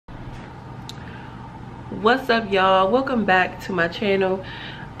What's up, y'all? Welcome back to my channel.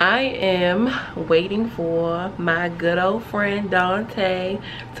 I am waiting for my good old friend Dante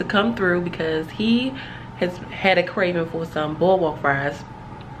to come through because he has had a craving for some Boardwalk fries.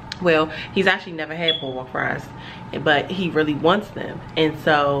 Well, he's actually never had Boardwalk fries, but he really wants them. And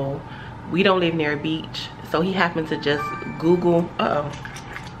so we don't live near a beach, so he happened to just Google.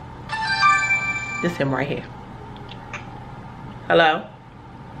 This him right here. Hello?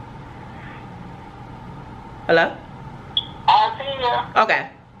 Hello? I see you. Okay.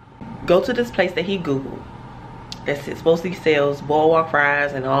 Go to this place that he Googled. That's supposedly sells Boardwalk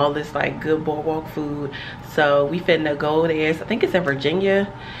fries and all this like good Boardwalk food. So we finna go there. I think it's in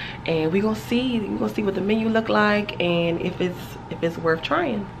Virginia, and we gonna see what the menu look like and if it's worth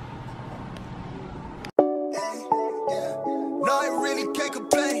trying.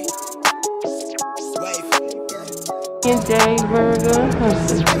 And Day Burger.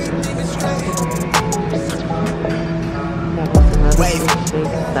 Wave.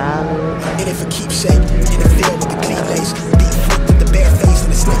 In it for keepsake, in the field with the clean lace, beat foot with the bare face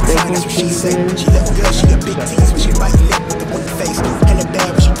and the snake sign, that's what she say. She look good, she a big tease when she bite lip with the wooden face. Hella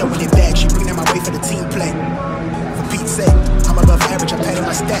bad when she throwing it back, she bring them my way for the team play. For Pete's sake, I'm above average, I'm patting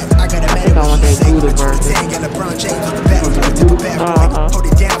my stats. I got a man what he say. I took the 10, got LeBron James with the back, with the tip of bad boy. Hold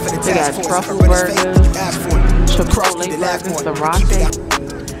it down for the task force. Truffle burgers, Chipotle burgers, the Rossi.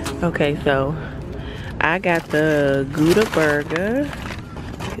 Okay, so I got the Gouda burger.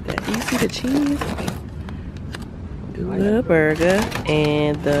 Look at that. Do you see the cheese? Gouda burger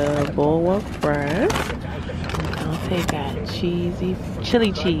and the Boardwalk fries. Dante got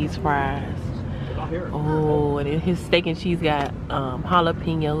chili cheese fries. Oh, and then his steak and cheese got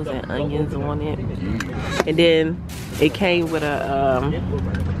jalapenos and onions on it. And then it came with a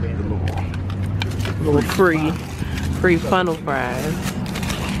little free funnel fries.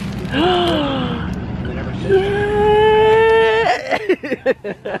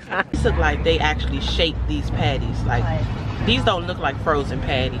 These look like they actually shaped these patties. Like, these don't look like frozen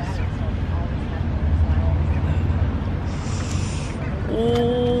patties. Ooh,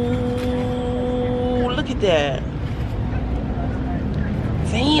 look at that.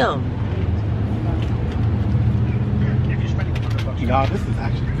 Damn. Y'all, this is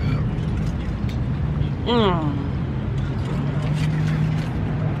actually good. Mmm.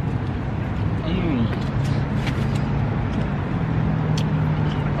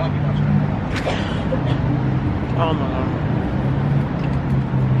 Oh my god.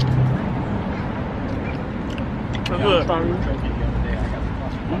 So good.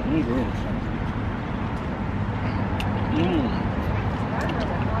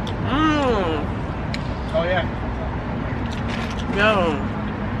 Oh yeah. Yo,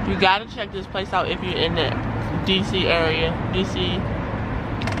 you gotta check this place out if you're in the DC area. DC,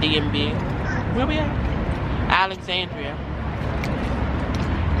 DMV. Where we at?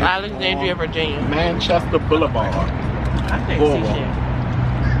 Alexandria, Virginia. Manchester Boulevard. I can't Boardwalk. see shit.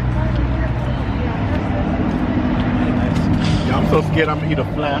 Yeah, I'm so scared I'm gonna eat a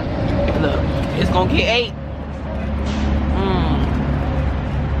flat. Look, it's gonna get 8.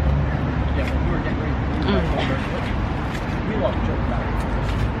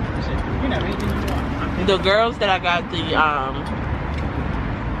 The girls that I got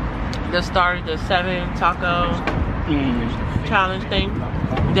that started the 7 taco challenge thing,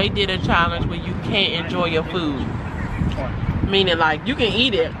 they did a challenge where you can't enjoy your food. Meaning, like, you can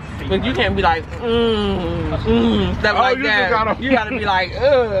eat it, but you can't be like, stuff like that. You gotta be like,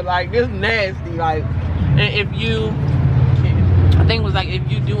 ugh, like, this nasty. Like, and if you, I think it was like, if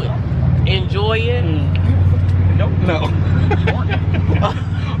you do it, enjoy it. No.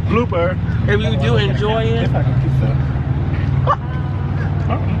 Blooper. If you do enjoy it.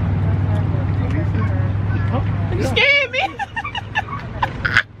 You scared me.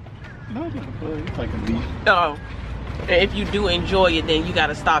 No, it's like a leaf. Oh. And if you do enjoy it, then you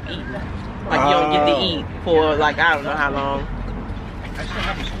gotta stop eating. Like, you don't get to eat for, like, I don't know how long. I still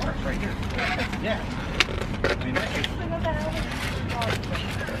have the sparks right here. Yeah.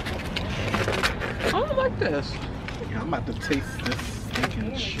 I don't like this. Yeah, I'm about to taste this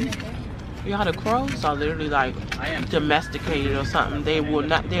stinking cheese. Y'all, the crows are literally like domesticated or something. They will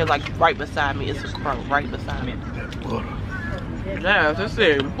not, they're like right beside me. It's a crow right beside me. Yeah, that's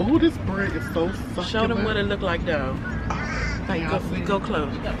it. Oh, this bread is so succulent. Show them what it look like though. Like, go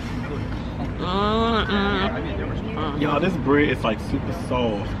close. Y'all, this bread is like super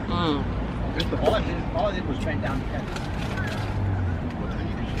soft. All I did was bend down the head.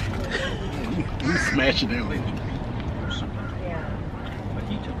 You smash it in. But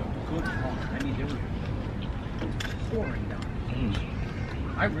he took a good long. I mean, they were pouring down.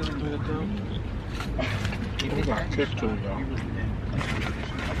 I really do it though. We got kick to it, y'all.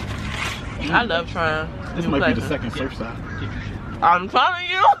 I love trying. This new might be the places. second Surfside. I'm telling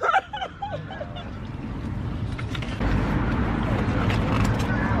you.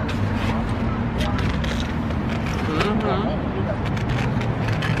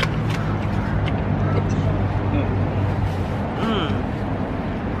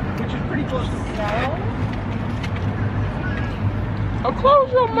 Which is pretty close to Oh,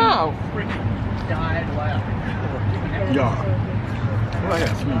 close your mouth. freaking died laughing. People were giving everything. Y'all. What I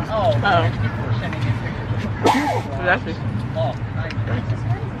got sneeze. Oh, people were sending in pictures. That's it. Oh, nice.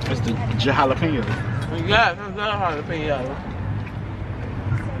 It's the jalapeno. Yeah, that's jalapeno.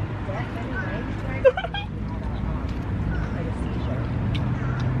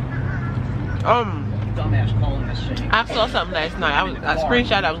 Dumbass calling us saying. I saw something last night. I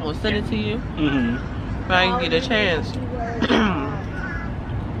screenshot. I was gonna send it to you, but I didn't get a chance.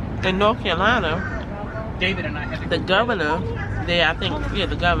 In North Carolina, David and I had to the governor there, I think, yeah,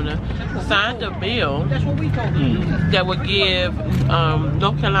 the governor signed a bill That's what we told him. that would give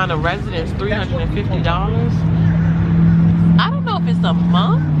North Carolina residents $350. I don't know if it's a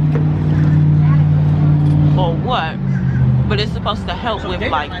month or what, but it's supposed to help with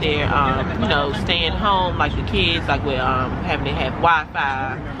like their, you know, staying home, like the kids, like with having to have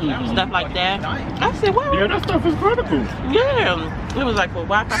Wi-Fi, stuff like that. I said, well, Yeah, that stuff is critical. yeah, it was like for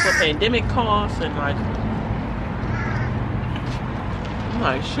Wi-Fi for pandemic costs and like, I'm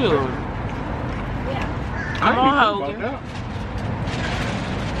like, sure. Come on, Hogan.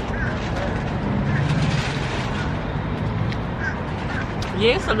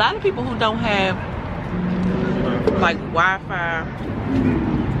 Yeah, it's a lot of people who don't have like Wi-Fi.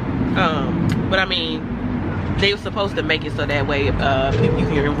 But I mean, they were supposed to make it so that way you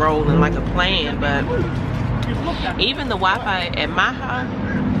can enroll in like a plan. But even the Wi-Fi at my house,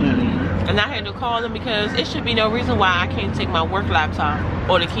 and I had to call them because it should be no reason why I can't take my work laptop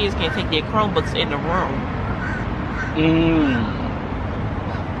or the kids can't take their Chromebooks in the room. You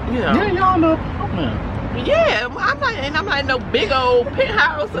know. Yeah, y'all know. Oh, man. Yeah, I'm not in no big old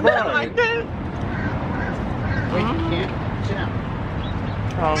penthouse or nothing like that. Wait, you can't. Sit down.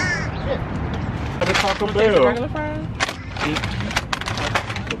 Oh. The Taco Take the Bell. regular fries?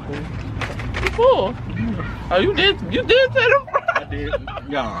 You full. Oh, you did take them fries? I did.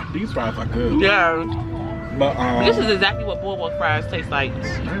 Yeah, these fries are good. Yeah. But This is exactly what Boardwalk fries taste like.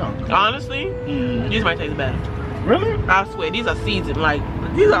 Honestly, these might taste better. Really? I swear, these are seasoned. Like,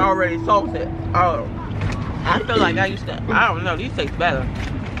 these are already salted. Oh. I feel like I used to, I don't know, these taste better.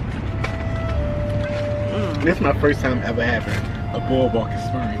 This is my first time ever having a Boardwalk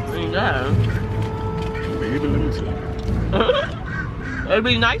experience. Yeah. Baby, let me tell you. It'd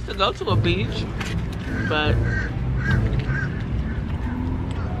be nice to go to a beach, but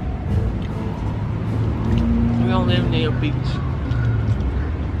we don't live near a beach.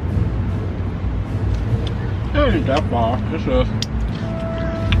 It ain't that far. It's just,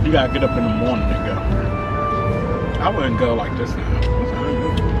 you gotta get up in the morning and go. I wouldn't go like this now.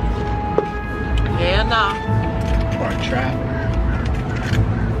 Yeah, nah. Or traffic.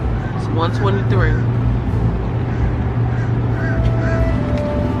 It's 1:23.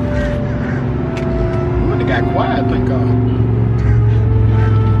 Ooh, they got quiet, thank God.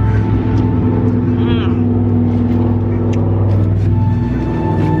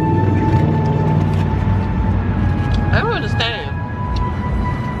 I don't understand.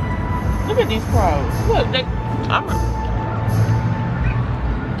 Look at these crowds. Look,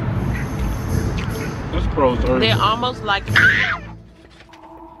 This pro's early. they're almost like.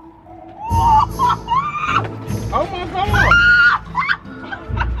 Oh my God!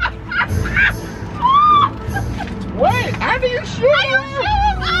 Wait, how do you shoot? Are you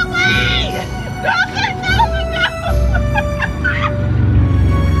shooting my way? No!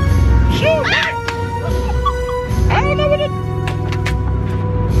 Shoot! I don't know what it.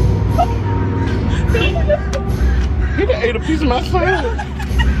 He done ate a piece of my sandwich.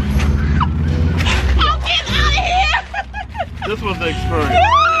 Get out of here! This was the experience.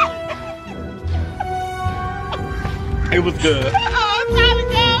 It was good. Oh, time to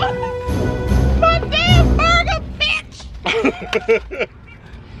go! My damn burger, bitch!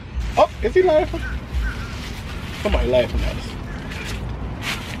 Oh, is he laughing? Somebody laughing at us.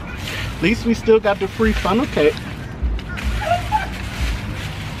 At least we still got the free funnel cake.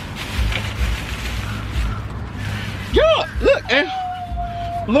 Yo, look, and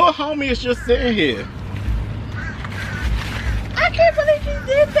little homie is just sitting here. I can't believe you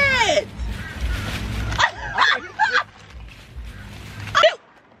did that!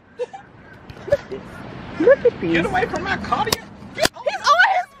 Look at these. Get away from my cardio. He's on his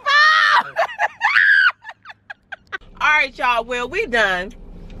phone! right, y'all. Well, we done.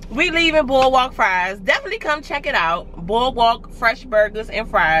 We leaving Boardwalk Fries. Definitely come check it out. Boardwalk fresh burgers and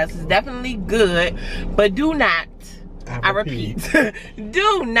fries is definitely good. But do not, I repeat,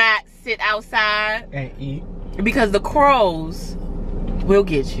 do not sit outside and eat, because the crows will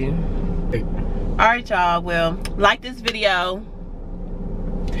get you. Alright, y'all. Well, like this video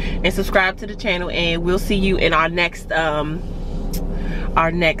and subscribe to the channel, and we'll see you in our next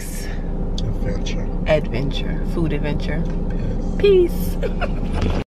adventure, food adventure. Peace.